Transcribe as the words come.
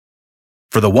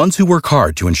For the ones who work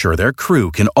hard to ensure their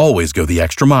crew can always go the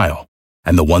extra mile,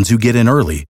 and the ones who get in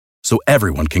early so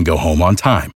everyone can go home on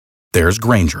time, there's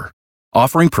Grainger,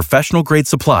 offering professional-grade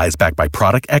supplies backed by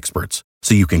product experts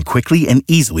so you can quickly and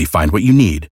easily find what you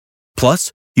need.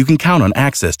 Plus, you can count on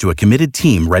access to a committed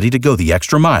team ready to go the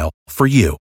extra mile for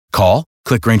you. Call,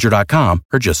 click Grainger.com,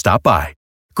 or just stop by.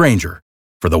 Grainger,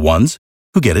 for the ones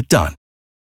who get it done.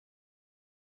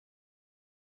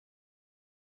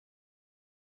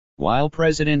 While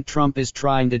President Trump is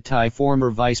trying to tie former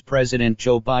Vice President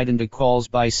Joe Biden to calls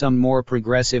by some more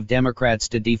progressive Democrats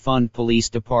to defund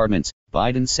police departments,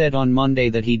 Biden said on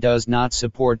Monday that he does not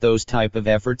support those type of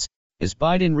efforts, as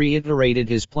Biden reiterated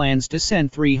his plans to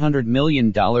send $300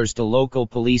 million to local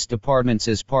police departments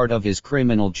as part of his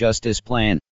criminal justice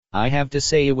plan. I have to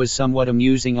say it was somewhat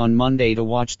amusing on Monday to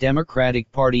watch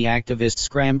Democratic Party activists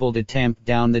scramble to tamp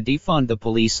down the defund the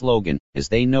police slogan, as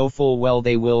they know full well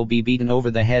they will be beaten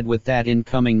over the head with that in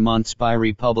coming months by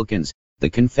Republicans. The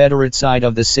Confederate side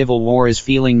of the Civil War is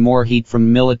feeling more heat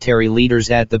from military leaders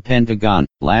at the Pentagon.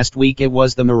 Last week it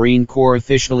was the Marine Corps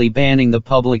officially banning the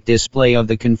public display of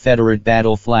the Confederate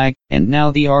battle flag, and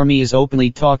now the Army is openly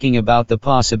talking about the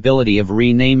possibility of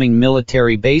renaming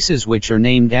military bases which are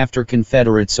named after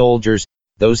Confederate soldiers.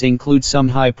 Those include some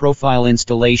high-profile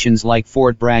installations like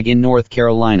Fort Bragg in North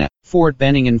Carolina, Fort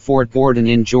Benning and Fort Gordon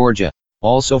in Georgia.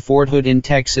 Also Fort Hood in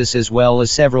Texas, as well as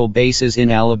several bases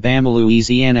in Alabama,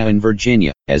 Louisiana and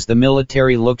Virginia, as the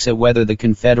military looks at whether the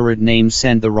Confederate names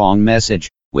send the wrong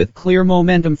message. With clear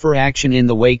momentum for action in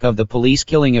the wake of the police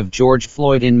killing of George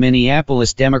Floyd in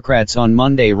Minneapolis, Democrats on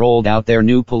Monday rolled out their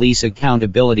new police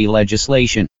accountability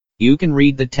legislation. You can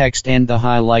read the text and the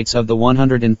highlights of the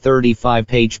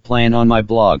 135-page plan on my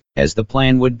blog, as the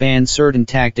plan would ban certain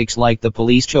tactics like the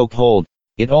police chokehold.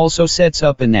 It also sets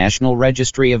up a national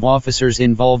registry of officers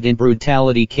involved in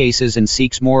brutality cases and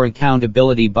seeks more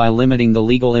accountability by limiting the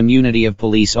legal immunity of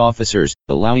police officers,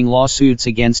 allowing lawsuits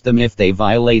against them if they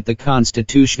violate the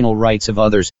constitutional rights of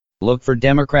others. Look for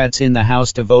Democrats in the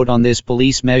House to vote on this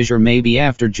police measure maybe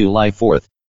after July 4th.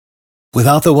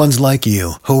 Without the ones like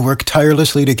you, who work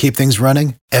tirelessly to keep things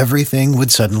running, everything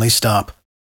would suddenly stop.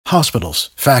 Hospitals,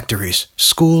 factories,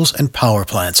 schools, and power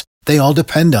plants, they all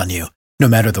depend on you. No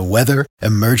matter the weather,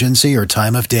 emergency, or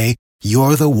time of day,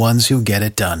 you're the ones who get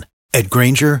it done. At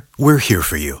Grainger, we're here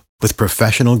for you with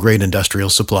professional-grade industrial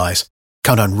supplies.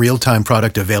 Count on real-time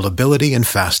product availability and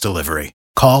fast delivery.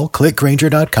 Call, click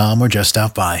Grainger.com, or just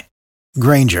stop by.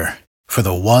 Grainger, for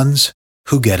the ones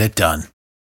who get it done.